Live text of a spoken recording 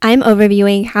I'm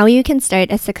overviewing how you can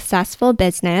start a successful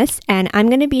business, and I'm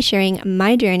going to be sharing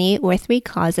my journey with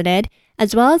Recloseted,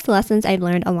 as well as the lessons I've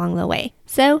learned along the way.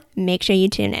 So make sure you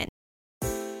tune in.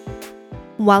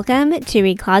 Welcome to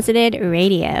Recloseted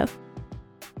Radio.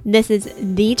 This is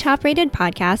the top-rated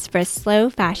podcast for slow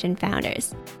fashion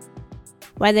founders.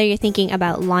 Whether you're thinking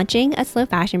about launching a slow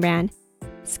fashion brand,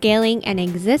 scaling an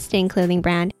existing clothing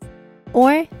brand,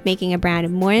 or making a brand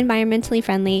more environmentally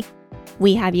friendly,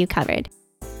 we have you covered.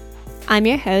 I'm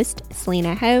your host,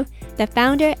 Selena Ho, the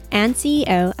founder and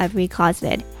CEO of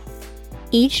Recloseted.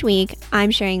 Each week,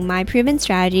 I'm sharing my proven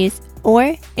strategies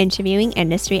or interviewing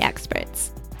industry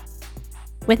experts.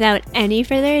 Without any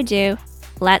further ado,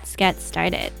 let's get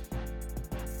started.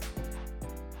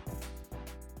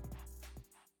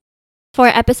 For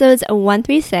episodes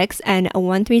 136 and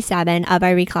 137 of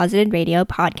our Recloseted Radio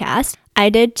podcast, I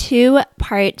did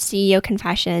 2-part CEO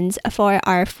confessions for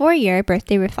our 4-year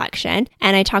birthday reflection,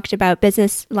 and I talked about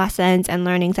business lessons and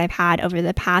learnings I've had over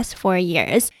the past 4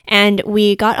 years. And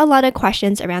we got a lot of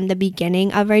questions around the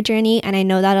beginning of our journey, and I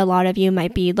know that a lot of you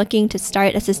might be looking to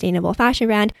start a sustainable fashion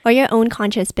brand or your own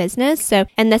conscious business. So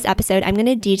in this episode, I'm going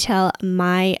to detail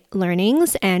my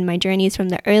learnings and my journeys from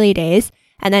the early days.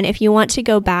 And then if you want to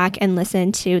go back and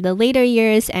listen to the later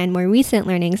years and more recent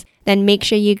learnings, then make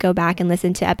sure you go back and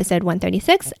listen to episode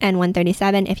 136 and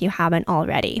 137 if you haven't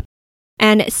already.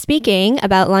 And speaking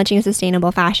about launching a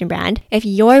sustainable fashion brand, if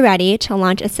you're ready to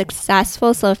launch a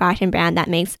successful slow fashion brand that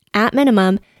makes at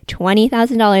minimum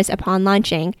 $20,000 upon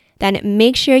launching, then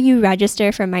make sure you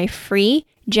register for my free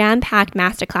jam-packed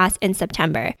masterclass in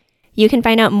September. You can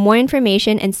find out more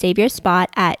information and save your spot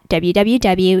at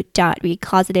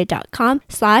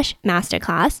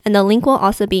www.recloseted.com/masterclass, and the link will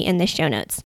also be in the show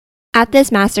notes. At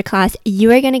this masterclass,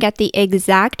 you are going to get the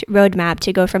exact roadmap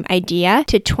to go from idea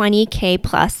to 20K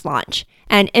plus launch.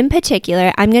 And in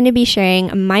particular, I'm going to be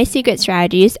sharing my secret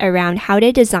strategies around how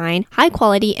to design high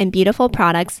quality and beautiful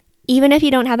products, even if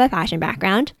you don't have a fashion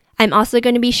background. I'm also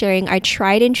going to be sharing our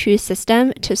tried and true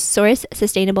system to source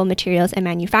sustainable materials and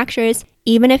manufacturers,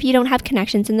 even if you don't have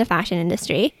connections in the fashion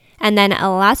industry. And then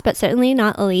last but certainly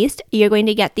not least, you're going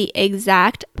to get the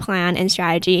exact plan and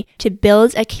strategy to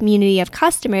build a community of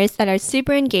customers that are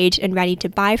super engaged and ready to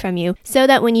buy from you so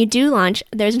that when you do launch,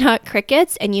 there's not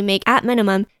crickets and you make at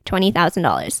minimum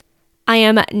 $20,000. I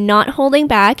am not holding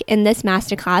back in this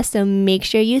masterclass, so make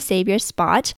sure you save your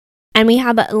spot. And we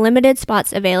have limited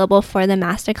spots available for the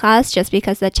masterclass just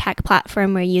because the tech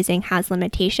platform we're using has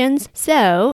limitations.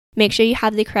 So make sure you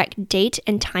have the correct date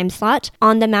and time slot.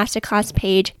 On the masterclass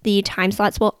page, the time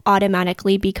slots will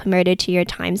automatically be converted to your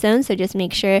time zone. So just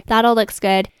make sure that all looks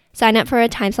good. Sign up for a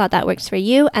time slot that works for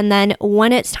you. And then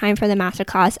when it's time for the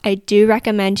masterclass, I do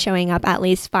recommend showing up at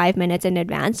least 5 minutes in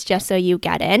advance just so you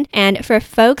get in. And for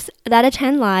folks that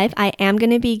attend live, I am going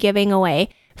to be giving away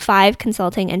 5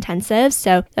 consulting intensives.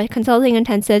 So the consulting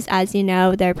intensives, as you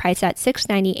know, they're priced at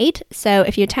 $698. So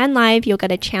if you attend live, you'll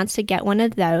get a chance to get one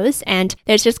of those. And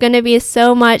there's just going to be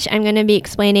so much I'm going to be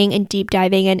explaining and deep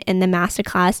diving in the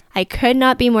masterclass. I could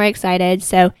not be more excited.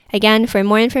 So again, for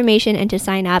more information and to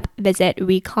sign up, visit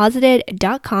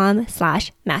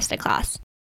recloseted.com/masterclass.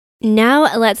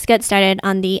 Now let's get started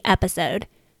on the episode.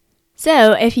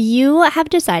 So if you have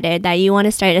decided that you want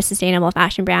to start a sustainable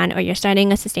fashion brand or you're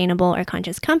starting a sustainable or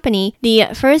conscious company, the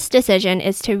first decision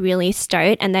is to really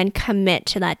start and then commit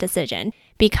to that decision.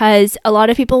 Because a lot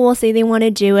of people will say they want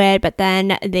to do it, but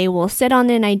then they will sit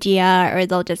on an idea or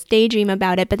they'll just daydream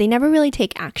about it, but they never really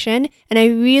take action. And I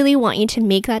really want you to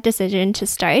make that decision to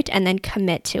start and then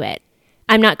commit to it.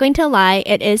 I'm not going to lie,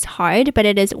 it is hard, but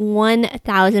it is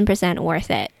 1000%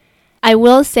 worth it. I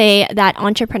will say that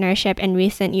entrepreneurship in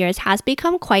recent years has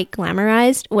become quite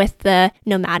glamorized with the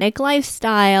nomadic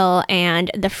lifestyle and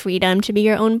the freedom to be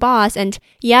your own boss. And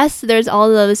yes, there's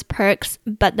all those perks,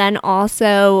 but then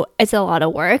also it's a lot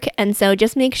of work. And so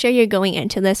just make sure you're going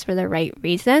into this for the right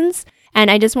reasons. And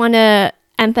I just want to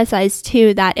emphasize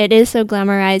too that it is so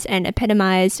glamorized and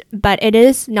epitomized, but it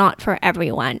is not for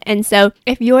everyone. And so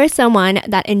if you're someone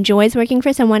that enjoys working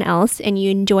for someone else and you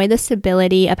enjoy the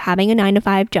stability of having a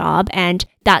 9-to-5 job and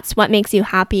that's what makes you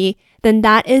happy, then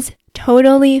that is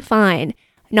totally fine.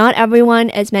 Not everyone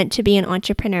is meant to be an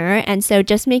entrepreneur, and so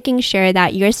just making sure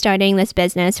that you're starting this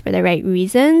business for the right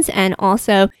reasons and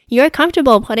also you're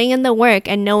comfortable putting in the work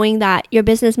and knowing that your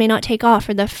business may not take off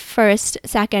for the first,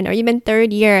 second, or even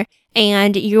third year,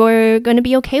 and you're going to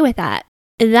be okay with that.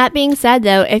 That being said,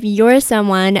 though, if you're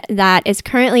someone that is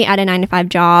currently at a 9-to-5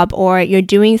 job or you're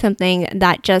doing something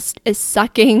that just is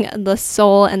sucking the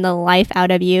soul and the life out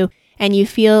of you, and you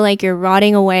feel like you're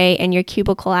rotting away in your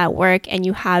cubicle at work and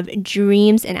you have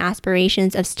dreams and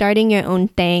aspirations of starting your own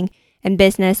thing, and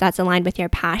business that's aligned with your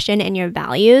passion and your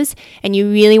values, and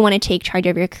you really want to take charge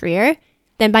of your career,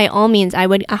 then by all means, I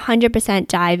would 100%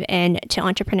 dive into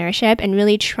entrepreneurship and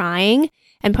really trying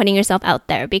and putting yourself out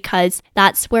there, because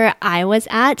that's where I was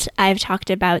at. I've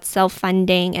talked about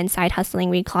self-funding and side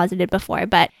hustling Recloseted before,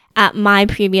 but at my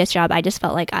previous job, I just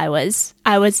felt like I was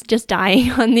just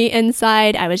dying on the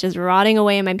inside. I was just rotting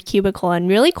away in my cubicle and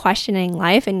really questioning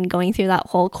life and going through that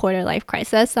whole quarter life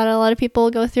crisis that a lot of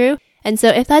people go through. And so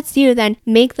if that's you, then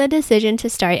make the decision to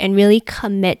start and really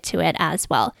commit to it as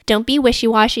well. Don't be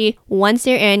wishy-washy. Once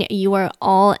you're in, you are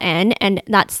all in. And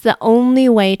that's the only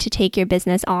way to take your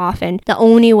business off. And the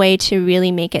only way to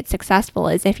really make it successful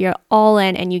is if you're all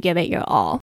in and you give it your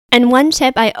all. And one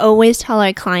tip I always tell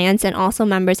our clients and also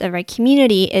members of our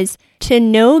community is to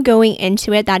know going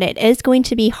into it that it is going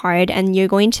to be hard and you're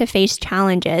going to face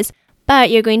challenges. But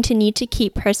you're going to need to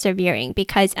keep persevering,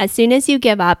 because as soon as you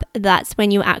give up, that's when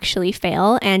you actually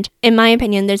fail. And in my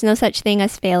opinion, there's no such thing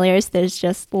as failures. There's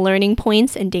just learning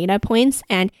points and data points,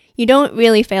 and you don't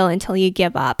really fail until you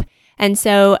give up. And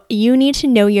so you need to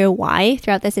know your why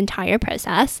throughout this entire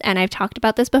process. And I've talked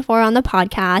about this before on the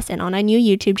podcast and on a new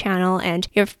YouTube channel. And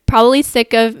you're probably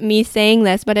sick of me saying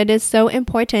this, but it is so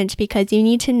important, because you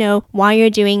need to know why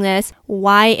you're doing this,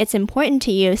 why it's important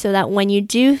to you, so that when you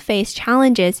do face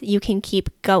challenges, you can keep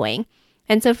going.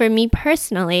 And so for me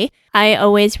personally, I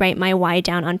always write my why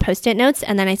down on Post-it notes,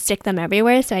 and then I stick them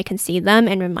everywhere so I can see them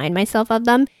and remind myself of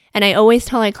them. And I always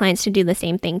tell our clients to do the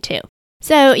same thing too.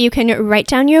 So you can write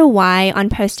down your why on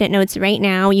Post-it notes right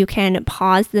now. You can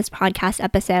pause this podcast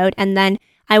episode, and then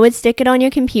I would stick it on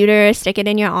your computer, stick it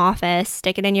in your office,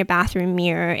 stick it in your bathroom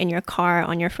mirror, in your car,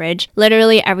 on your fridge,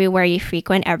 literally everywhere you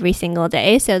frequent every single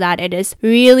day, so that it is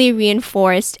really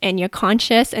reinforced in your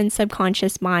conscious and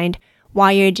subconscious mind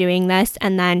why you're doing this.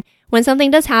 And then when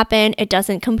something does happen, it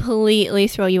doesn't completely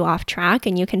throw you off track,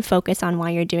 and you can focus on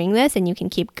why you're doing this and you can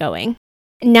keep going.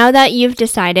 Now that you've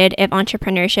decided if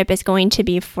entrepreneurship is going to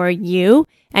be for you,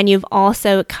 and you've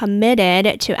also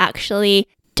committed to actually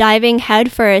diving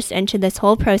headfirst into this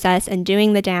whole process and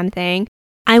doing the damn thing,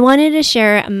 I wanted to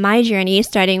share my journey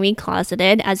starting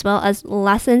Recloseted, as well as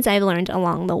lessons I've learned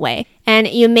along the way. And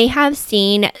you may have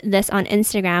seen this on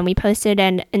Instagram. We posted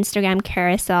an Instagram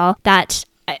carousel that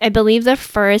I believe the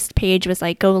first page was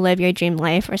like, go live your dream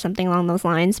life or something along those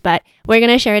lines. But we're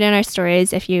going to share it in our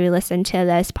stories if you listen to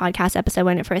this podcast episode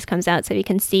when it first comes out, so you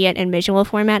can see it in visual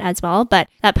format as well. But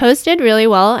that posted really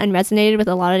well and resonated with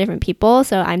a lot of different people.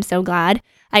 So I'm so glad.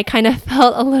 I kind of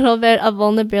felt a little bit of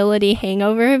vulnerability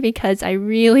hangover because I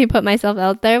really put myself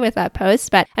out there with that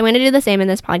post. But I'm going to do the same in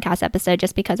this podcast episode,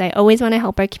 just because I always want to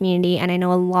help our community. And I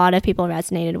know a lot of people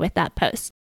resonated with that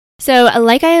post. So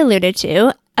like I alluded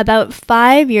to, about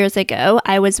 5 years ago,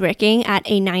 I was working at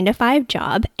a 9-to-5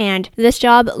 job, and this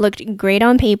job looked great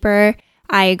on paper.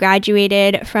 I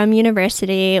graduated from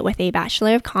university with a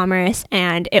Bachelor of Commerce,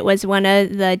 and it was one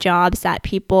of the jobs that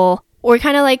people were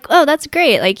kind of like, oh, that's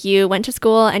great. Like, you went to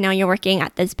school and now you're working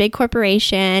at this big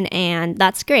corporation, and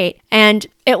that's great. And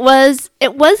it was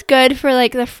good for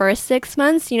like the first 6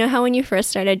 months. You know how when you first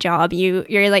start a job,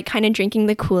 you're like kind of drinking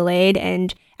the Kool-Aid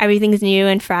and everything's new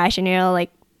and fresh and you're all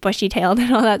like bushy-tailed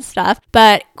and all that stuff.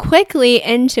 But quickly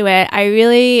into it, I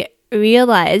really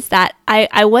realized that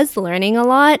I was learning a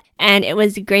lot, and it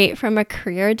was great from a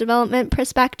career development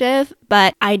perspective,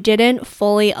 but I didn't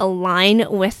fully align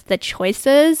with the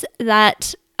choices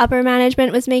that upper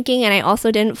management was making, and I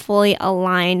also didn't fully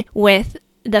align with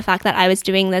the fact that I was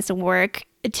doing this work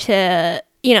to,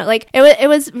 you know, like it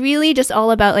was really just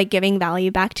all about like giving value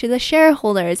back to the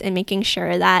shareholders and making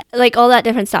sure that like all that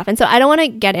different stuff. And so I don't want to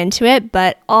get into it,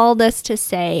 but all this to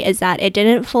say is that it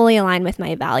didn't fully align with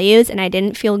my values, and I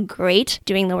didn't feel great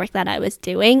doing the work that I was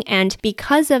doing. And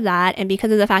because of that, and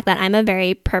because of the fact that I'm a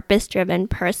very purpose-driven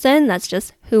person, that's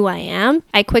just who I am,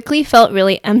 I quickly felt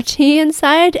really empty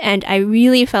inside, and I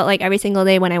really felt like every single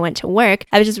day when I went to work,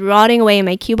 I was just rotting away in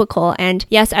my cubicle. And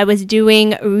yes, I was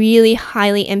doing really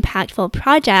highly impactful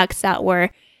projects that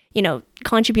were, you know,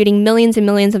 contributing millions and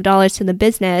millions of dollars to the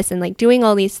business and like doing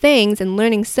all these things and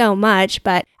learning so much.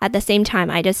 But at the same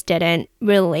time, I just didn't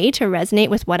relate or resonate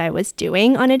with what I was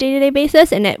doing on a day-to-day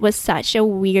basis. And it was such a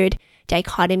weird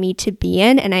dichotomy to be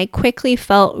in. And I quickly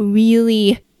felt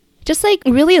really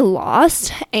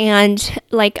lost, and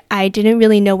like I didn't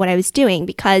really know what I was doing,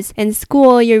 because in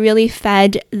school you're really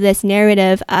fed this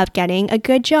narrative of getting a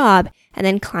good job and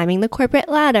then climbing the corporate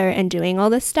ladder and doing all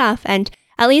this stuff. And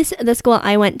at least the school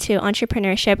I went to,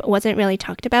 entrepreneurship wasn't really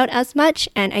talked about as much,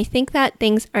 and I think that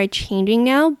things are changing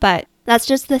now, but that's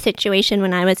just the situation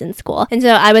when I was in school. And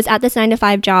so I was at this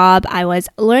 9-to-5 job. I was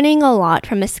learning a lot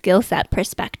from a skill set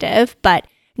perspective, but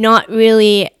not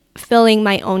really filling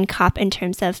my own cup in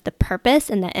terms of the purpose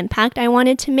and the impact I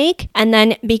wanted to make. And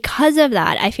then because of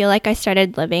that, I feel like I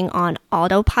started living on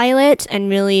autopilot and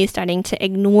really starting to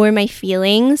ignore my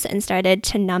feelings and started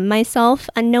to numb myself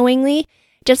unknowingly,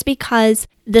 just because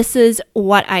this is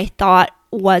what I thought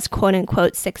was quote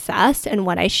unquote success and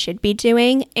what I should be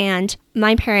doing. And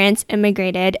my parents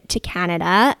immigrated to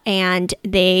Canada and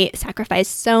they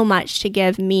sacrificed so much to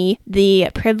give me the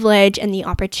privilege and the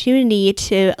opportunity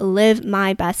to live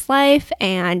my best life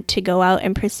and to go out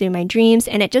and pursue my dreams.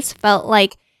 And it just felt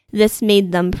like this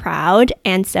made them proud.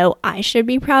 And so I should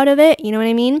be proud of it. You know what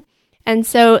I mean? And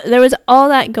so there was all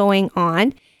that going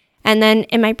on. And then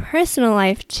in my personal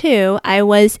life too, I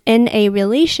was in a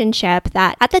relationship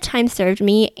that at the time served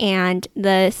me, and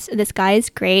this guy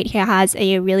is great. He has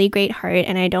a really great heart,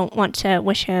 and I don't want to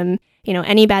wish him,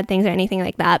 any bad things or anything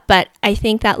like that. But I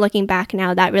think that looking back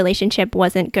now, that relationship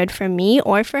wasn't good for me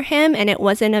or for him, and it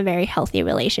wasn't a very healthy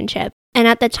relationship. And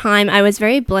at the time, I was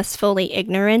very blissfully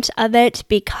ignorant of it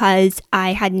because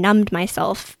I had numbed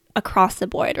myself across the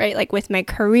board, right? Like with my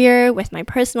career, with my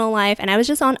personal life, and I was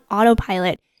just on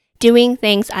autopilot, doing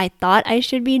things I thought I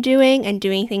should be doing and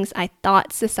doing things I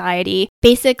thought society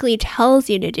basically tells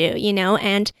you to do,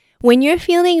 And when you're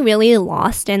feeling really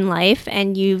lost in life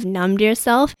and you've numbed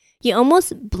yourself, you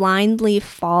almost blindly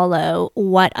follow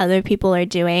what other people are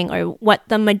doing or what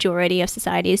the majority of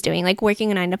society is doing, like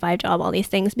working a 9-to-5 job, all these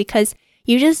things, because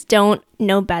you just don't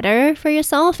know better for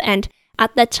yourself. And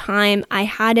at the time, I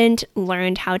hadn't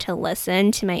learned how to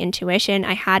listen to my intuition.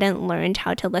 I hadn't learned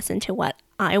how to listen to what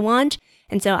I want.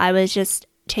 And so I was just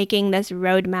taking this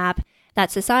roadmap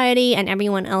that society and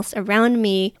everyone else around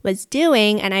me was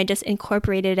doing, and I just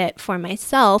incorporated it for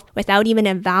myself without even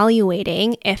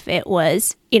evaluating if it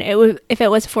was, if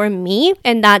it was for me.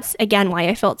 And that's, again, why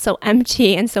I felt so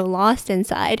empty and so lost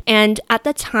inside. And at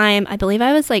the time, I believe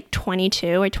I was like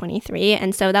 22 or 23.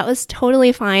 And so that was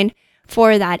totally fine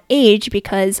for that age,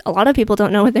 because a lot of people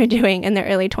don't know what they're doing in their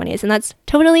early 20s, and that's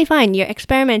totally fine. You're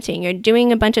experimenting, you're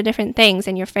doing a bunch of different things,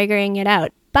 and you're figuring it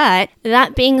out. But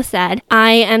that being said,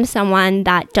 I am someone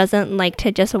that doesn't like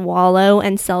to just wallow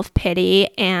in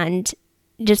self-pity and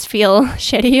just feel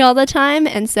shitty all the time.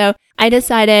 And so I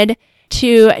decided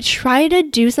to try to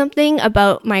do something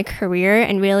about my career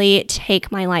and really take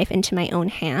my life into my own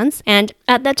hands. And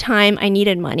at the time, I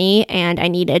needed money and I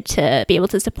needed to be able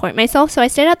to support myself. So I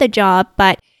stayed at the job,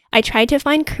 but I tried to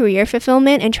find career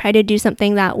fulfillment and try to do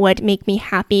something that would make me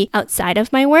happy outside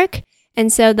of my work.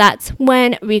 And so that's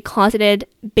when Recloseted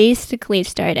basically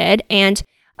started. And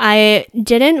I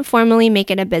didn't formally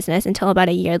make it a business until about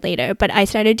a year later, but I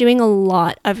started doing a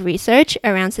lot of research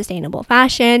around sustainable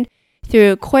fashion,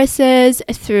 through courses,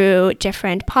 through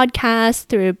different podcasts,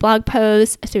 through blog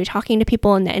posts, through talking to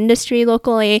people in the industry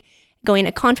locally, going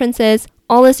to conferences,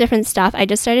 all this different stuff. I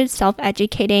just started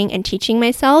self-educating and teaching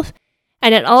myself.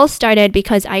 And it all started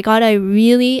because I got a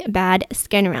really bad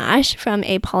skin rash from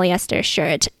a polyester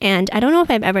shirt. And I don't know if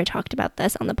I've ever talked about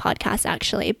this on the podcast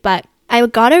actually, but I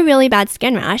got a really bad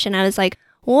skin rash and I was like,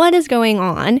 what is going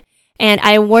on? And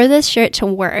I wore this shirt to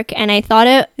work and I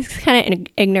thought it's kind of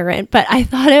ignorant, but I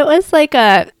thought it was like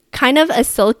a kind of a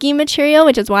silky material,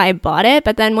 which is why I bought it.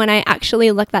 But then when I actually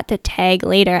looked at the tag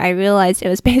later, I realized it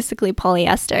was basically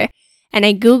polyester. And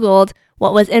I Googled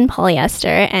what was in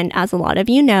polyester. And as a lot of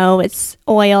you know, it's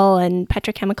oil and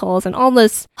petrochemicals and all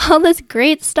this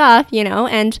great stuff,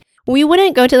 and we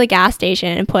wouldn't go to the gas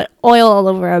station and put oil all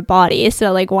over our body.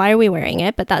 So like, why are we wearing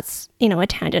it? But that's, a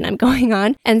tangent I'm going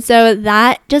on. And so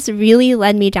that just really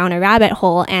led me down a rabbit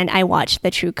hole. And I watched the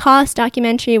True Cost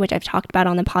documentary, which I've talked about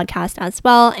on the podcast as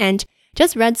well. And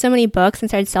just read so many books and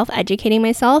started self-educating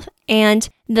myself. And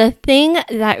the thing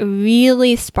that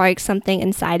really sparked something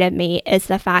inside of me is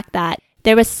the fact that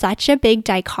there was such a big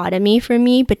dichotomy for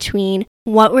me between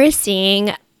what we're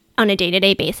seeing on a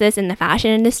day-to-day basis in the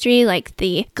fashion industry, like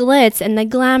the glitz and the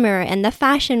glamour and the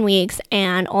fashion weeks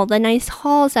and all the nice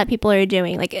hauls that people are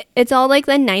doing. Like it's all like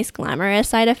the nice glamorous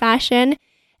side of fashion.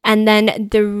 And then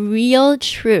the real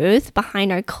truth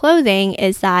behind our clothing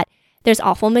is that there's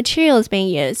awful materials being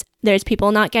used. There's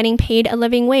people not getting paid a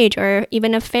living wage or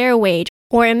even a fair wage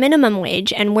or a minimum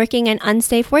wage and working in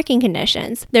unsafe working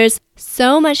conditions. There's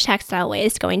so much textile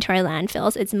waste going to our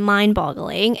landfills. It's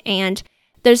mind-boggling. And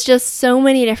there's just so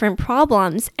many different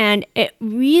problems, and it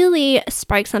really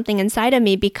sparked something inside of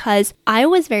me because I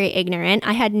was very ignorant.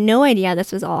 I had no idea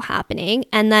this was all happening.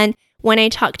 And then when I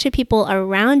talked to people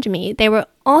around me, they were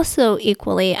also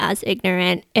equally as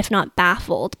ignorant, if not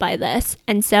baffled by this.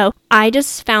 And so I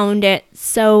just found it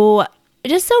so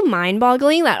just so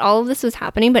mind-boggling that all of this was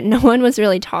happening, but no one was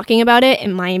really talking about it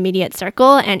in my immediate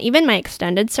circle and even my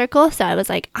extended circle. So I was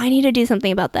like, I need to do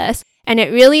something about this. And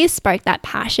it really sparked that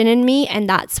passion in me. And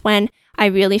that's when I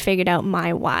really figured out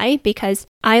my why, because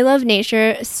I love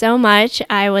nature so much.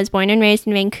 I was born and raised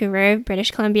in Vancouver,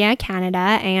 British Columbia, Canada,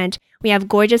 and we have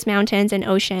gorgeous mountains and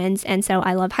oceans. And so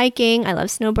I love hiking, I love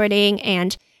snowboarding,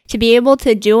 and to be able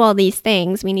to do all these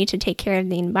things, we need to take care of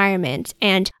the environment.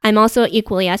 And I'm also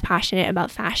equally as passionate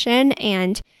about fashion.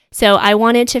 And so I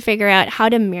wanted to figure out how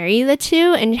to marry the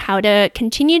two and how to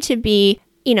continue to be,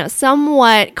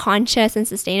 somewhat conscious and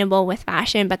sustainable with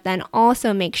fashion, but then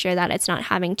also make sure that it's not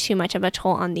having too much of a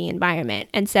toll on the environment.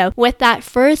 And so with that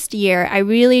first year, I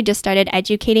really just started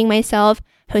educating myself,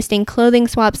 hosting clothing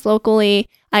swaps locally.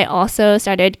 I also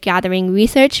started gathering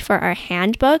research for our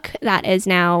handbook that is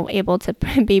now able to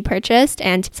be purchased.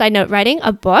 And side note, writing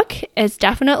a book is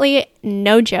definitely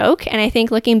no joke. And I think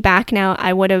looking back now,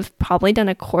 I would have probably done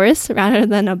a course rather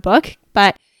than a book.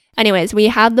 But anyways, we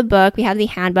have the book, we have the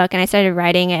handbook, and I started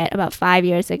writing it about 5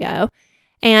 years ago.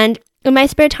 And in my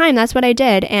spare time, that's what I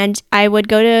did. And I would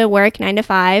go to work 9 to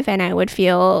 5 and I would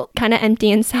feel kind of empty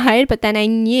inside. But then I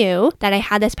knew that I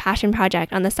had this passion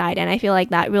project on the side. And I feel like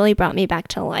that really brought me back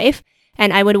to life.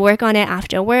 And I would work on it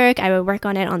after work. I would work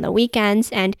on it on the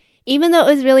weekends. And even though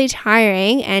it was really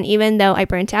tiring, and even though I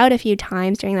burnt out a few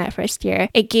times during that first year,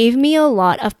 it gave me a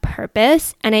lot of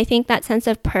purpose. And I think that sense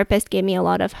of purpose gave me a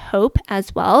lot of hope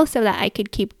as well, so that I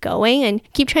could keep going and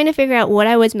keep trying to figure out what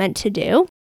I was meant to do.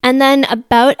 And then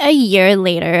about a year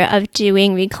later of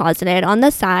doing Recloseted on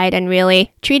the side and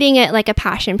really treating it like a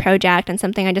passion project and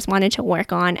something I just wanted to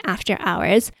work on after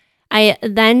hours, I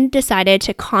then decided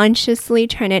to consciously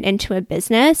turn it into a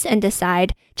business and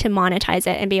decide to monetize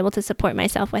it and be able to support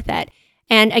myself with it.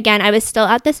 And again, I was still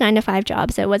at this 9 to 5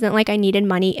 job, so it wasn't like I needed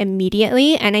money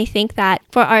immediately. And I think that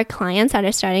for our clients that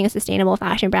are starting a sustainable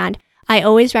fashion brand, I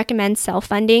always recommend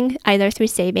self-funding either through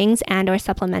savings and or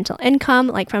supplemental income,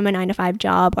 like from a 9 to 5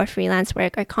 job or freelance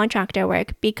work or contractor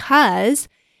work, because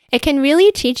it can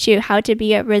really teach you how to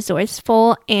be a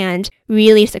resourceful and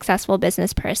really successful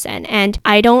business person. And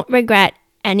I don't regret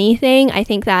anything. I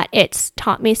think that it's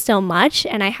taught me so much,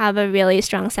 and I have a really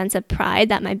strong sense of pride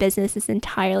that my business is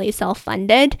entirely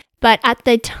self-funded. But at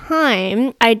the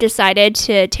time, I decided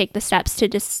to take the steps to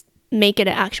just make it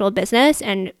an actual business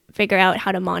and figure out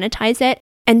how to monetize it.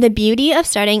 And the beauty of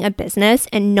starting a business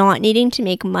and not needing to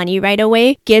make money right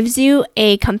away gives you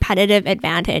a competitive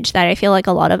advantage that I feel like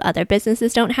a lot of other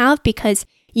businesses don't have, because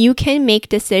you can make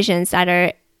decisions that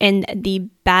are in the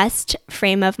best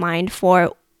frame of mind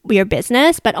for your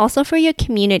business, but also for your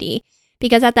community.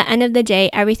 Because at the end of the day,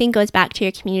 everything goes back to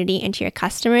your community and to your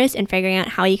customers and figuring out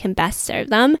how you can best serve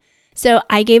them. So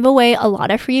I gave away a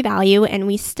lot of free value, and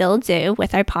we still do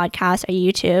with our podcast, our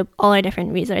YouTube, all our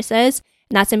different resources.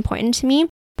 And that's important to me.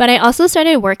 But I also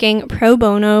started working pro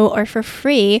bono or for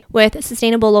free with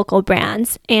sustainable local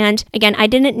brands. And again, I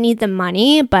didn't need the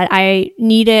money, but I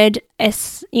needed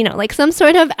some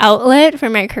sort of outlet for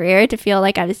my career to feel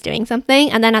like I was doing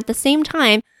something. And then at the same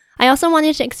time, I also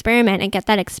wanted to experiment and get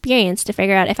that experience to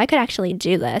figure out if I could actually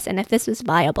do this and if this was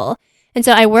viable. And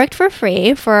so I worked for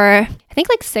free for, I think,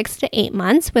 like 6 to 8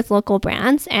 months with local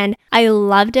brands, and I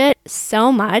loved it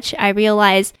so much. I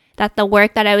realized that the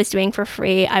work that I was doing for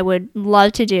free, I would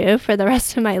love to do for the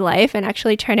rest of my life and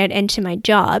actually turn it into my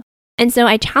job. And so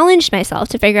I challenged myself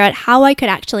to figure out how I could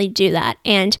actually do that.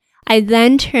 And I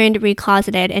then turned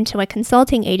Recloseted into a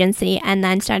consulting agency and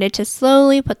then started to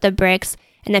slowly put the bricks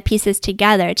and the pieces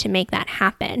together to make that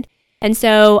happen. And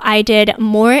so I did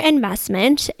more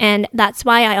investment, and that's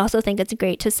why I also think it's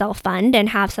great to self-fund and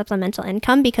have supplemental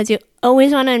income, because you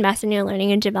always want to invest in your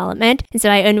learning and development. And so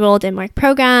I enrolled in more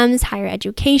programs, higher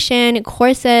education,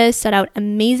 courses, sought out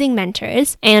amazing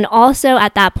mentors. And also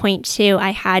at that point too,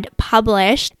 I had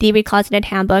published the Recloseted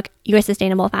Handbook, Your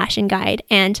Sustainable Fashion Guide.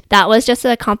 And that was just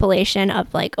a compilation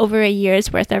of like over a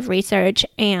year's worth of research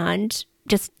and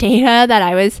just data that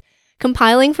I was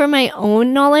compiling for my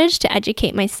own knowledge to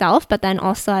educate myself. But then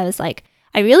also I was like,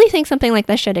 I really think something like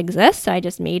this should exist. So I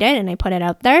just made it and I put it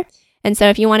out there. And so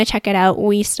if you want to check it out,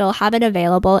 we still have it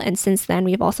available. And since then,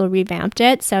 we've also revamped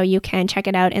it. So you can check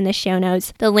it out in the show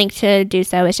notes. The link to do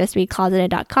so is just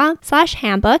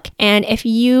recloseted.com/handbook. And if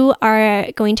you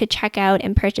are going to check out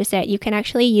and purchase it, you can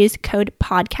actually use code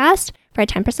podcast for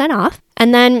 10% off.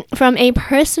 And then from a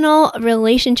personal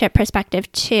relationship perspective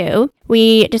too,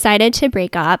 we decided to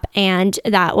break up. And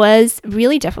that was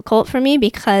really difficult for me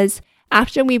because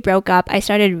after we broke up, I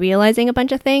started realizing a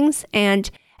bunch of things.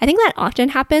 And I think that often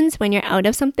happens when you're out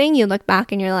of something. You look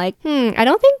back and you're like, I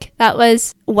don't think that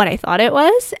was what I thought it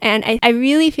was. And I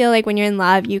really feel like when you're in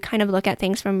love, you kind of look at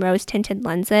things from rose-tinted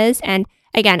lenses. And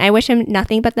again, I wish him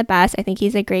nothing but the best. I think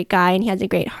he's a great guy and he has a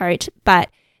great heart, but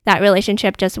that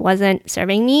relationship just wasn't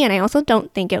serving me. And I also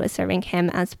don't think it was serving him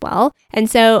as well. And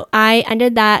so I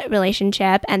ended that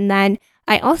relationship. And then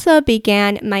I also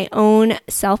began my own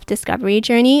self-discovery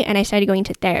journey and I started going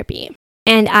to therapy.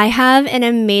 And I have an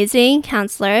amazing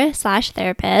counselor /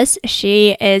 therapist.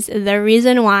 She is the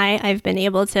reason why I've been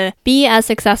able to be as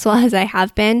successful as I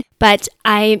have been. But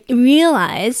I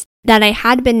realized that I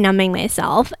had been numbing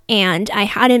myself and I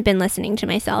hadn't been listening to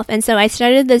myself. And so I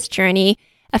started this journey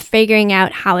of figuring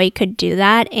out how I could do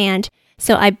that. And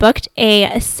so I booked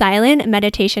a silent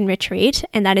meditation retreat,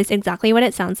 and that is exactly what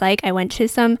it sounds like. I went to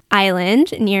some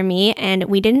island near me and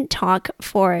we didn't talk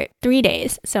for 3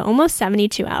 days, so almost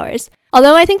 72 hours.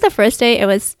 Although I think the first day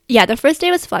was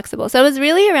flexible. So it was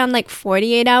really around like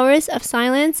 48 hours of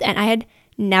silence, and I had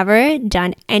never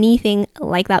done anything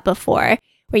like that before,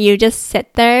 where you just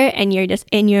sit there and you're just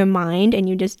in your mind and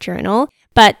you just journal.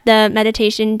 But the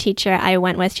meditation teacher I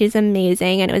went with, she's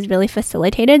amazing and it was really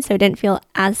facilitated, so it didn't feel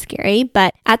as scary.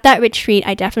 But at that retreat,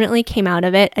 I definitely came out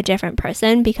of it a different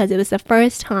person because it was the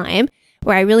first time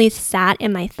where I really sat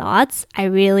in my thoughts. I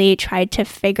really tried to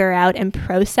figure out and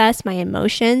process my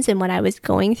emotions and what I was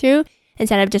going through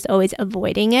instead of just always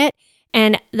avoiding it.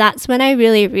 And that's when I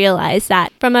really realized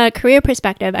that from a career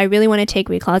perspective, I really want to take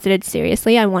Recloseted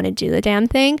seriously. I want to do the damn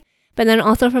thing. But then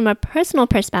also from a personal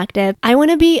perspective, I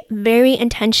want to be very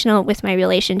intentional with my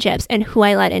relationships and who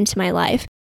I let into my life.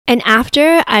 And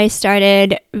after I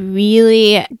started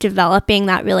really developing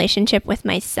that relationship with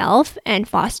myself and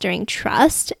fostering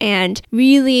trust and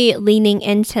really leaning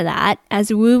into that,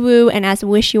 as woo-woo and as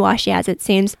wishy-washy as it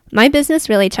seems, my business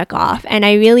really took off. And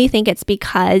I really think it's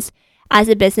because as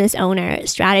a business owner,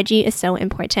 strategy is so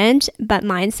important, but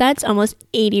mindset's almost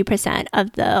 80%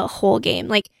 of the whole game.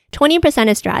 Like 20%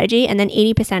 is strategy and then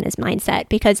 80% is mindset.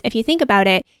 Because if you think about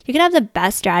it, you could have the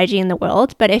best strategy in the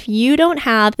world, but if you don't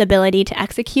have the ability to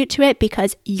execute to it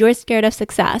because you're scared of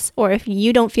success, or if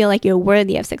you don't feel like you're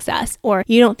worthy of success, or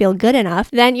you don't feel good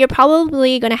enough, then you're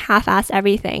probably going to half-ass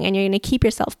everything and you're going to keep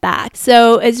yourself back.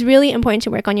 So it's really important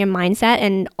to work on your mindset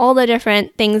and all the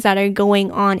different things that are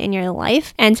going on in your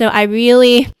life. And so I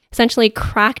really essentially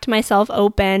cracked myself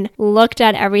open, looked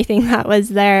at everything that was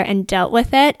there and dealt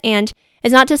with it. And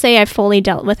it's not to say I've fully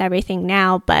dealt with everything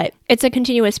now, but it's a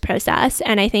continuous process.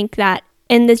 And I think that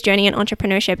in this journey in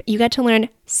entrepreneurship, you get to learn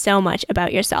so much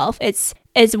about yourself. It's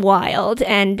wild,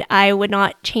 and I would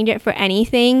not change it for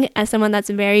anything. As someone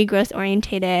that's very growth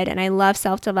orientated and I love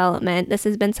self-development, this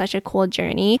has been such a cool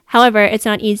journey. However, it's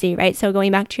not easy, right? So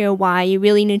going back to your why, you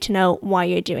really need to know why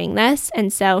you're doing this.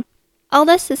 And so all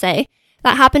this to say,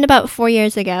 that happened about 4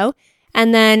 years ago.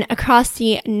 And then across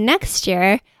the next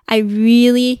year, I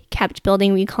really kept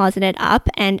building Recloseted up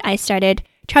and I started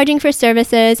charging for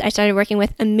services. I started working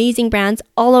with amazing brands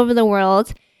all over the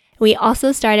world. We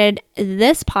also started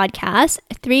this podcast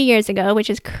 3 years ago, which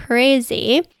is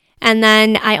crazy. And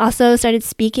then I also started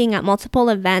speaking at multiple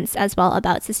events as well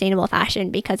about sustainable fashion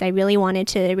because I really wanted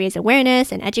to raise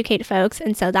awareness and educate folks.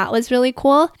 And so that was really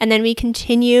cool. And then we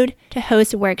continued to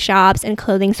host workshops and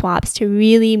clothing swaps to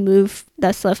really move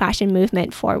the slow fashion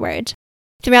movement forward.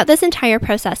 Throughout this entire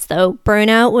process, though,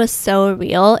 burnout was so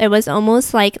real. It was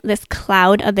almost like this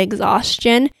cloud of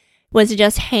exhaustion was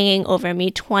just hanging over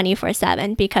me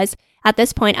 24/7 because at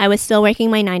this point, I was still working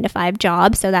my 9-to-5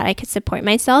 job so that I could support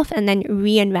myself and then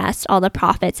reinvest all the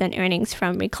profits and earnings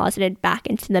from Recloseted back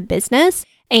into the business.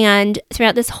 And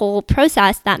throughout this whole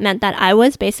process, that meant that I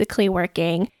was basically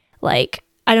working like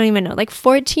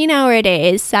 14-hour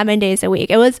days, 7 days a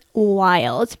week. It was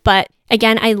wild. But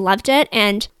again, I loved it.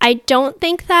 And I don't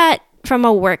think that from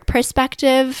a work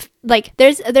perspective, like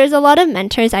there's a lot of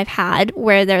mentors I've had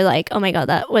where they're like, oh my God,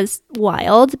 that was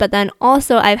wild. But then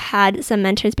also I've had some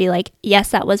mentors be like, yes,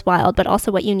 that was wild, but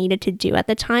also what you needed to do at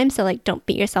the time. So like, don't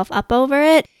beat yourself up over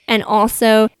it. And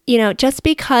also, just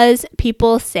because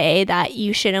people say that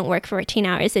you shouldn't work 14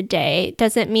 hours a day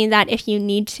doesn't mean that if you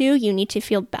need to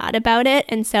feel bad about it.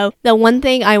 And so the one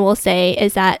thing I will say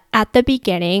is that at the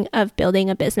beginning of building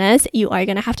a business, you are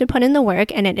going to have to put in the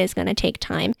work and it is going to take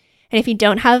time. And if you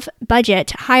don't have budget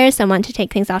to hire someone to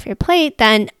take things off your plate,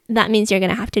 then that means you're going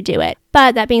to have to do it.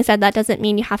 But that being said, that doesn't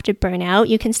mean you have to burn out.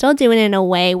 You can still do it in a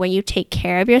way where you take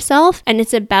care of yourself. And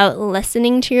it's about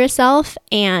listening to yourself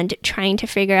and trying to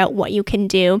figure out what you can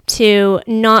do to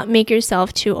not make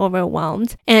yourself too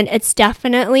overwhelmed. And it's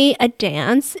definitely a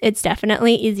dance. It's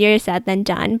definitely easier said than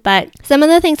done. But some of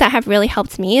the things that have really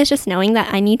helped me is just knowing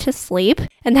that I need to sleep,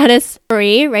 and that is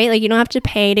free, right? Like you don't have to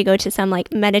pay to go to some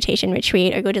like meditation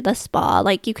retreat or go to the spa.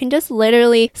 Like you can just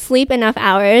literally sleep enough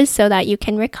hours so that you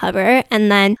can recover.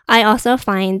 And then I also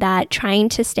find that trying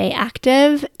to stay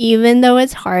active, even though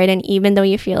it's hard and even though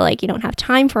you feel like you don't have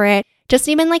time for it, just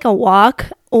even like a walk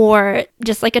or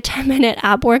just like a 10-minute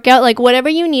ab workout, like whatever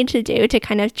you need to do to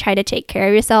kind of try to take care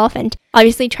of yourself, and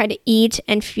obviously try to eat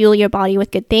and fuel your body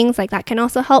with good things, like that can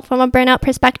also help from a burnout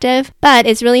perspective. But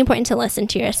it's really important to listen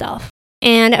to yourself.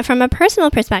 And from a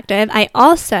personal perspective, I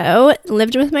also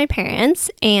lived with my parents,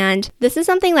 and this is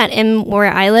something that in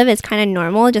where I live is kind of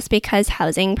normal just because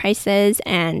housing prices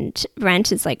and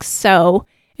rent is like so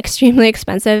extremely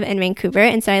expensive in Vancouver.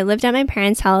 And so I lived at my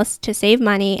parents' house to save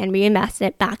money and reinvest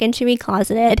it back into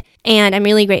Recloseted. And I'm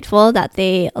really grateful that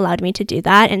they allowed me to do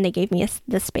that and they gave me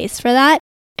the space for that.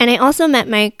 And I also met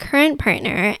my current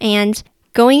partner, and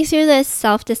going through this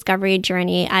self-discovery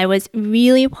journey, I was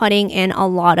really putting in a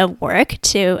lot of work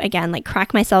to, again, like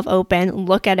crack myself open,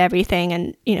 look at everything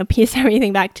and, piece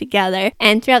everything back together.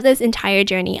 And throughout this entire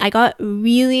journey, I got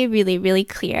really, really, really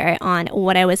clear on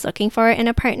what I was looking for in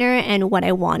a partner and what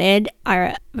I wanted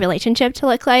our relationship to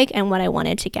look like and what I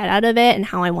wanted to get out of it and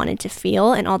how I wanted to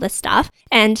feel and all this stuff.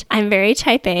 And I'm very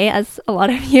type A, as a lot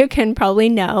of you can probably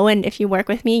know. And if you work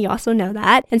with me, you also know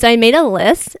that. And so I made a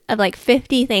list of like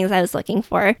 50 things I was looking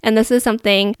for. And this is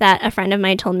something that a friend of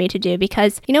mine told me to do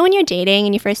because, when you're dating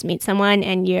and you first meet someone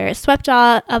and you're swept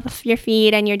off your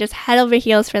feet and you're just head over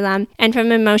heels for them, and from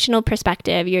an emotional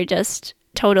perspective, you're just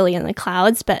totally in the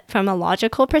clouds. But from a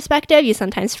logical perspective, you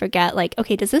sometimes forget, like,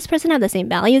 okay, does this person have the same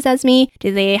values as me?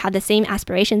 Do they have the same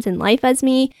aspirations in life as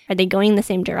me? Are they going the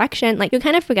same direction? Like, you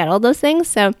kind of forget all those things.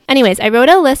 So anyways, I wrote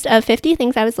a list of 50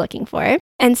 things I was looking for.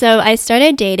 And so I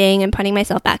started dating and putting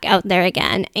myself back out there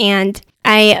again. And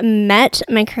I met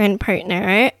my current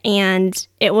partner, and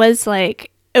it was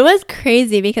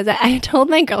crazy because I told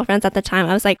my girlfriends at the time,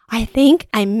 I was like, I think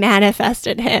I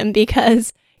manifested him,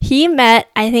 because he met,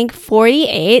 I think,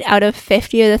 48 out of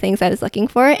 50 of the things I was looking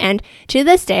for. And to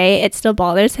this day, it still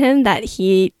bothers him that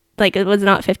he, it was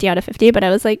not 50 out of 50, but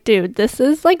I was like, dude, this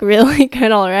is really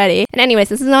good already. And anyways,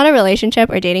 this is not a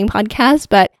relationship or dating podcast,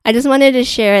 but I just wanted to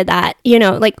share that,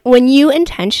 when you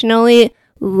intentionally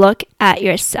look at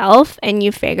yourself and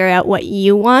you figure out what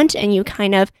you want and you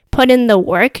kind of put in the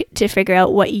work to figure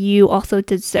out what you also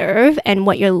deserve and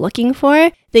what you're looking for,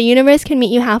 the universe can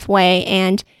meet you halfway.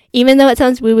 And even though it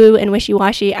sounds woo-woo and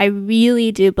wishy-washy, I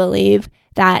really do believe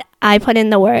that I put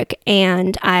in the work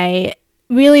and I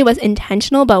really was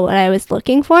intentional about what I was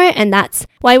looking for. And that's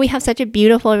why we have such a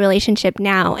beautiful relationship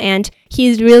now. And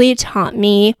he's really taught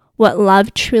me what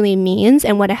love truly means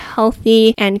and what a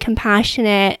healthy and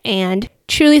compassionate and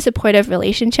truly supportive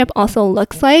relationship also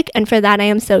looks like. And for that, I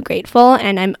am so grateful.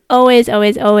 And I'm always,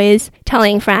 always, always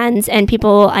telling friends and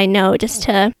people I know just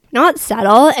to not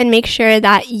settle and make sure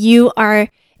that you are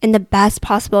in the best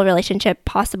possible relationship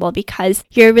possible, because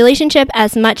your relationship,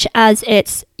 as much as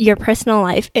it's your personal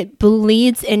life, it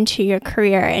bleeds into your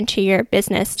career, into your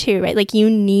business too, right? Like, you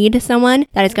need someone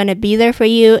that is going to be there for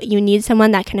you. You need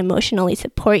someone that can emotionally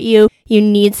support you. You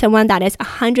need someone that is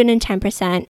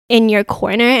 110% in your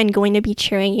corner and going to be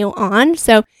cheering you on.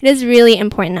 So it is really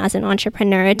important as an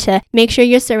entrepreneur to make sure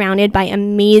you're surrounded by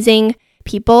amazing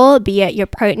people, be it your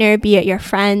partner, be it your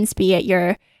friends, be it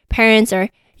your parents, or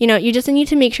you just need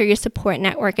to make sure your support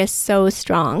network is so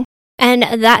strong. And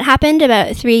that happened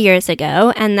about 3 years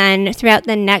ago. And then throughout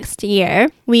the next year,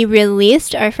 we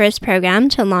released our first program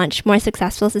to launch more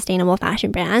successful sustainable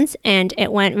fashion brands. And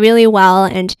it went really well.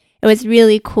 And it was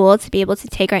really cool to be able to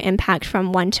take our impact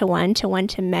from one-to-one to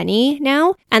one-to-many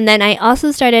now. And then I also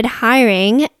started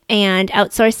hiring and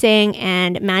outsourcing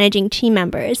and managing team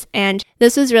members. And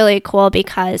this was really cool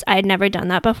because I had never done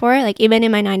that before. Like, even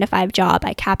in my 9-to-5 job,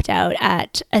 I capped out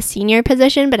at a senior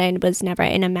position, but I was never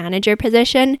in a manager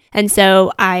position. And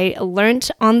so I learned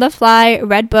on the fly,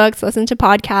 read books, listened to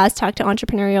podcasts, talked to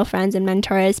entrepreneurial friends and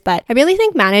mentors. But I really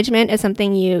think management is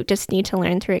something you just need to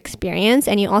learn through experience.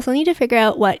 And you also need to figure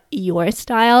out what your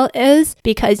style is,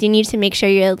 because you need to make sure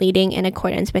you're leading in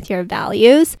accordance with your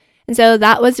values. And so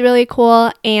that was really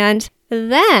cool. And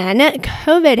then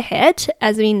COVID hit,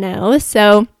 as we know.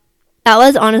 So that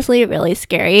was honestly really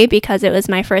scary because it was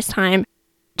my first time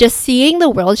just seeing the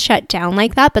world shut down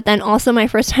like that, but then also my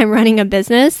first time running a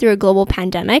business through a global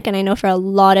pandemic. And I know for a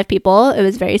lot of people, it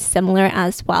was very similar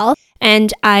as well.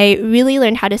 And I really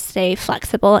learned how to stay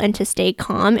flexible and to stay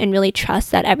calm and really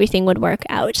trust that everything would work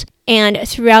out. And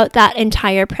throughout that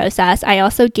entire process, I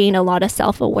also gained a lot of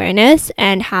self-awareness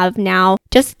and have now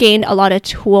just gained a lot of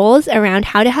tools around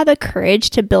how to have the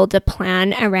courage to build a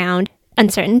plan around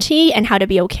uncertainty and how to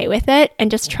be okay with it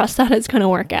and just trust that it's going to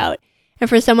work out. And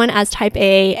for someone as type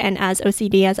A and as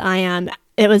OCD as I am,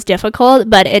 it was difficult,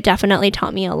 but it definitely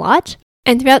taught me a lot.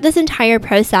 And throughout this entire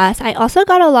process, I also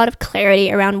got a lot of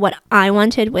clarity around what I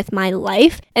wanted with my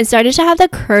life and started to have the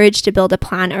courage to build a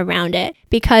plan around it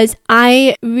because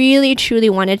I really truly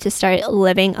wanted to start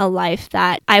living a life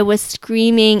that I was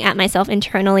screaming at myself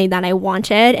internally that I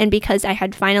wanted. And because I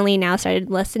had finally now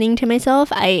started listening to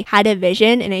myself, I had a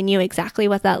vision and I knew exactly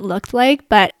what that looked like,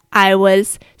 but I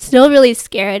was still really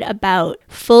scared about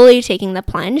fully taking the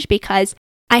plunge because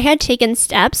I had taken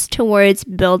steps towards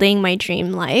building my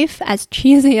dream life, as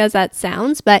cheesy as that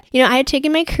sounds, but I had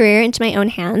taken my career into my own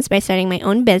hands by starting my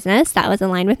own business that was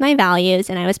aligned with my values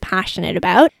and I was passionate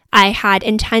about. I had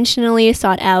intentionally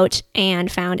sought out and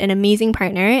found an amazing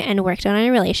partner and worked on a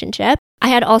relationship. I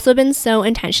had also been so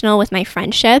intentional with my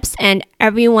friendships and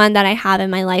everyone that I have in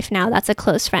my life now that's a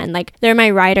close friend. Like they're my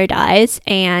ride or dies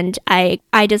and I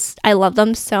love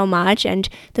them so much, and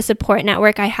the support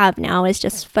network I have now is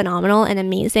just phenomenal and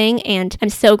amazing and I'm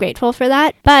so grateful for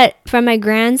that. But from my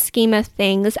grand scheme of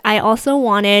things, I also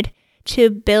wanted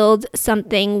to build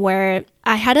something where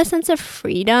I had a sense of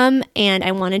freedom and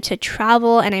I wanted to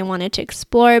travel and I wanted to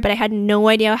explore, but I had no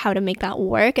idea how to make that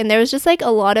work. And there was just like a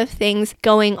lot of things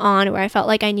going on where I felt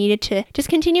like I needed to just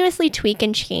continuously tweak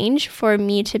and change for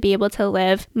me to be able to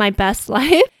live my best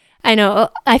life. I know,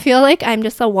 I feel like I'm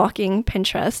just a walking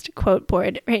Pinterest quote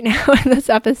board right now in this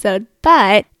episode,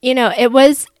 but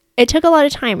it took a lot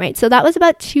of time, right? So that was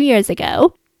about 2 years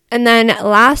ago. And then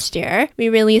last year, we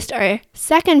released our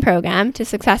second program to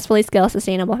successfully scale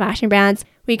sustainable fashion brands.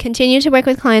 We continued to work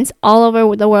with clients all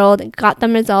over the world and got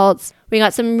them results. We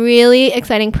got some really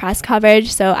exciting press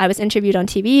coverage. So I was interviewed on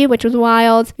TV, which was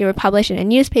wild. We were published in a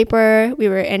newspaper. We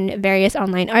were in various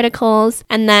online articles.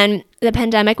 And then the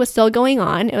pandemic was still going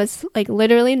on. It was like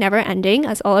literally never ending,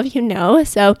 as all of you know.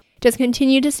 So just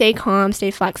continue to stay calm,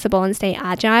 stay flexible, and stay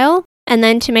agile. And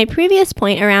then to my previous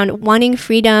point around wanting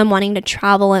freedom, wanting to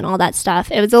travel and all that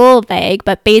stuff, it was a little vague,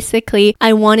 but basically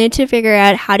I wanted to figure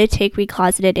out how to take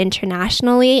Recloseted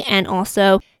internationally and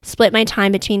also split my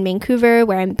time between Vancouver,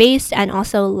 where I'm based, and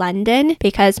also London,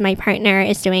 because my partner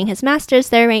is doing his master's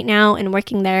there right now and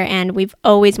working there, and we've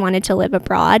always wanted to live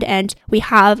abroad, and we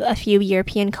have a few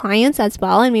European clients as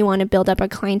well, and we want to build up our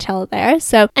clientele there.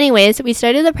 So anyways, we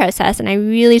started the process, and I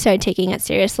really started taking it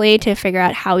seriously to figure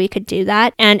out how we could do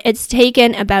that, and it's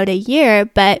taken about a year,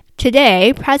 but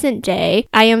today, present day,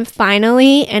 I am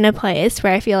finally in a place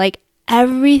where I feel like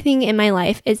everything in my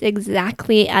life is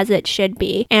exactly as it should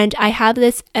be. And I have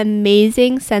this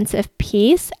amazing sense of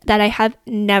peace that I have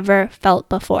never felt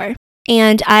before.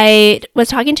 And I was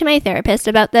talking to my therapist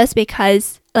about this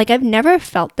because I've never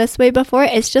felt this way before.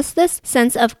 It's just this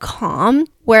sense of calm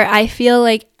where I feel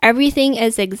like everything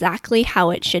is exactly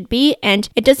how it should be. And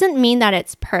it doesn't mean that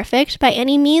it's perfect by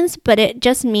any means, but it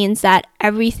just means that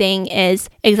everything is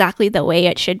exactly the way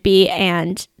it should be.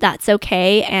 And that's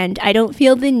okay. And I don't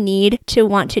feel the need to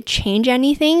want to change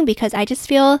anything because I just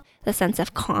feel the sense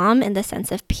of calm and the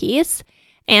sense of peace.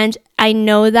 And I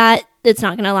know that it's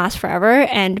not going to last forever.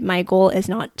 And my goal is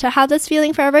not to have this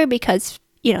feeling forever because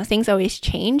things always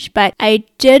change. But I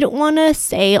did want to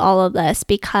say all of this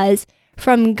because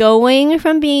from going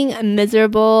from being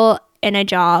miserable in a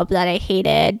job that I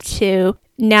hated to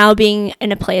now being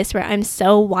in a place where I'm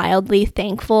so wildly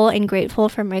thankful and grateful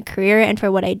for my career and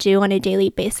for what I do on a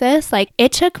daily basis,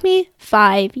 it took me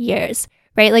 5 years.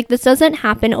 Right? This doesn't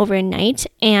happen overnight.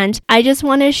 And I just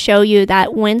want to show you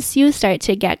that once you start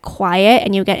to get quiet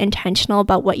and you get intentional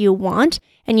about what you want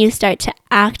and you start to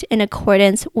act in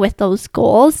accordance with those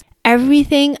goals,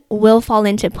 everything will fall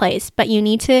into place. But you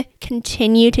need to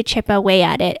continue to chip away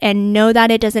at it and know that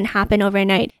it doesn't happen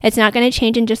overnight. It's not going to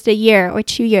change in just a year or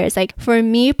 2 years. For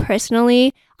me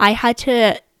personally, I had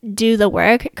to do the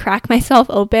work, crack myself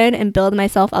open and build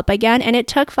myself up again. And it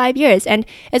took 5 years, and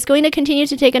it's going to continue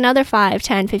to take another 5,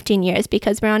 10, 15 years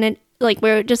because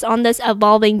we're just on this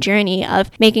evolving journey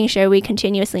of making sure we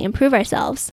continuously improve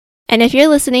ourselves. And if you're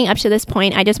listening up to this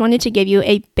point, I just wanted to give you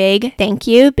a big thank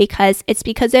you because it's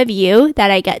because of you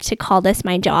that I get to call this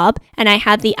my job. And I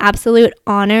have the absolute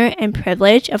honor and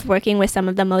privilege of working with some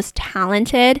of the most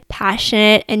talented,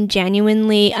 passionate, and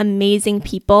genuinely amazing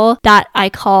people that I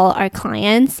call our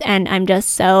clients. And I'm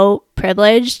just so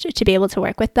privileged to be able to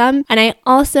work with them. And I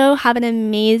also have an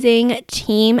amazing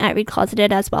team at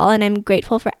Recloseted as well. And I'm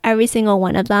grateful for every single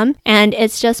one of them. And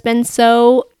it's just been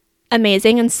so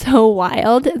amazing and so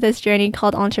wild, this journey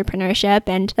called entrepreneurship,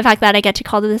 and the fact that I get to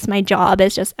call this my job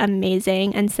is just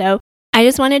amazing. And so I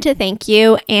just wanted to thank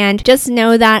you and just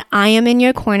know that I am in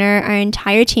your corner. Our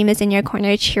entire team is in your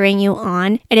corner cheering you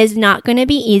on. It is not going to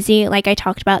be easy, like I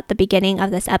talked about at the beginning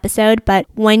of this episode, but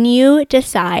when you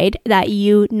decide that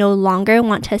you no longer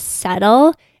want to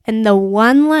settle in the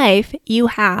one life you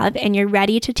have and you're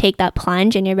ready to take that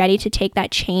plunge and you're ready to take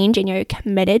that change and you're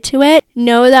committed to it,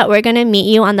 know that we're going to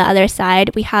meet you on the other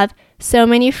side. We have so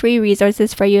many free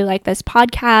resources for you, like this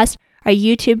podcast, our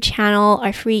YouTube channel,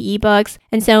 our free ebooks.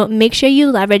 And so make sure you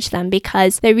leverage them,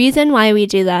 because the reason why we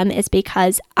do them is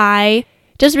because I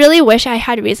just really wish I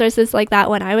had resources like that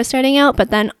when I was starting out.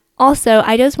 But then also,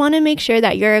 I just want to make sure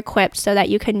that you're equipped so that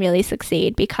you can really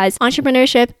succeed, because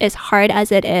entrepreneurship is hard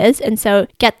as it is. And so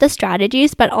get the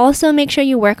strategies, but also make sure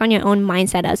you work on your own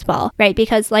mindset as well, right?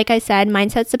 Because like I said,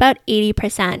 mindset's about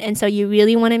 80%. And so you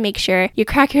really want to make sure you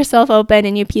crack yourself open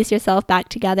and you piece yourself back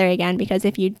together again, because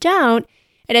if you don't,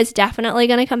 it is definitely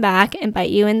going to come back and bite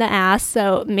you in the ass.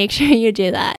 So make sure you do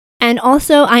that. And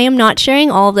also, I am not sharing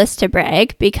all of this to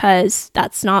brag, because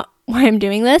that's not why I'm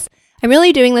doing this. I'm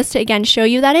really doing this to, again, show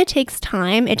you that it takes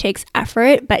time, it takes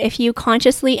effort, but if you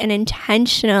consciously and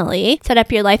intentionally set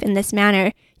up your life in this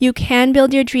manner, you can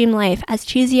build your dream life, as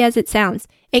cheesy as it sounds.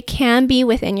 It can be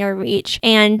within your reach,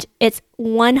 and it's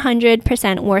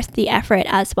 100% worth the effort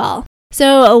as well.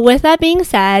 So with that being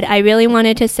said, I really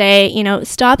wanted to say,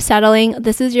 stop settling.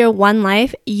 This is your one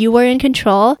life. You are in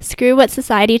control. Screw what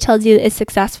society tells you is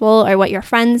successful, or what your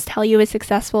friends tell you is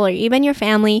successful, or even your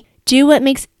family. Do what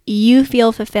makes you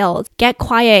feel fulfilled. Get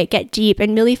quiet, get deep,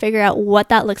 and really figure out what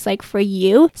that looks like for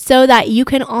you, so that you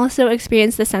can also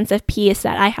experience the sense of peace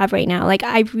that I have right now. Like,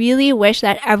 I really wish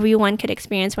that everyone could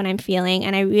experience what I'm feeling,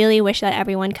 and I really wish that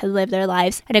everyone could live their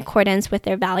lives in accordance with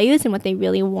their values and what they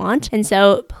really want. And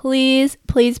so please,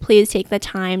 please, please take the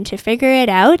time to figure it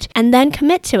out and then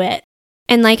commit to it.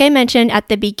 And like I mentioned at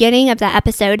the beginning of that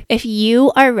episode, if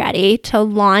you are ready to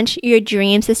launch your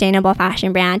dream sustainable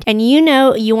fashion brand and you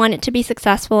want it to be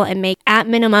successful and make at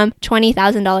minimum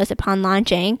 $20,000 upon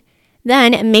launching,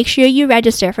 then make sure you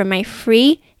register for my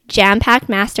free jam-packed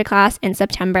masterclass in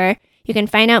September. You can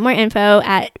find out more info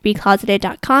at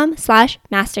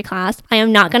recloseted.com/masterclass. I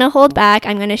am not going to hold back.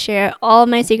 I'm going to share all of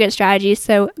my secret strategies.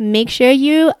 So make sure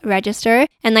you register.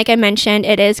 And like I mentioned,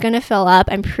 it is going to fill up.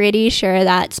 I'm pretty sure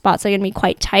that spots are going to be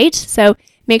quite tight. So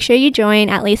make sure you join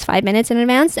at least 5 minutes in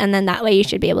advance. And then that way you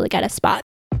should be able to get a spot.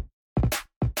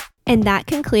 And that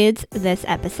concludes this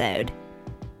episode.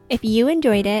 If you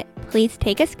enjoyed it, please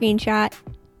take a screenshot,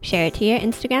 share it to your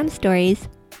Instagram stories,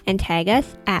 and tag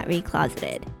us at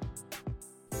Recloseted.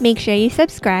 Make sure you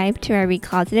subscribe to our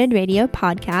Recloseted Radio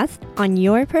podcast on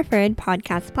your preferred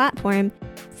podcast platform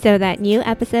so that new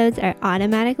episodes are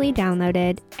automatically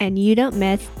downloaded and you don't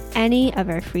miss any of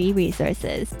our free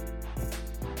resources.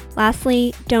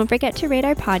 Lastly, don't forget to rate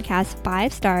our podcast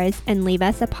 5 stars and leave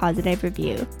us a positive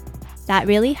review. That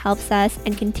really helps us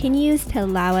and continues to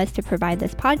allow us to provide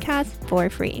this podcast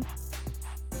for free.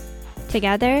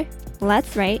 Together,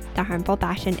 let's right the harmful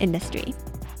fashion industry.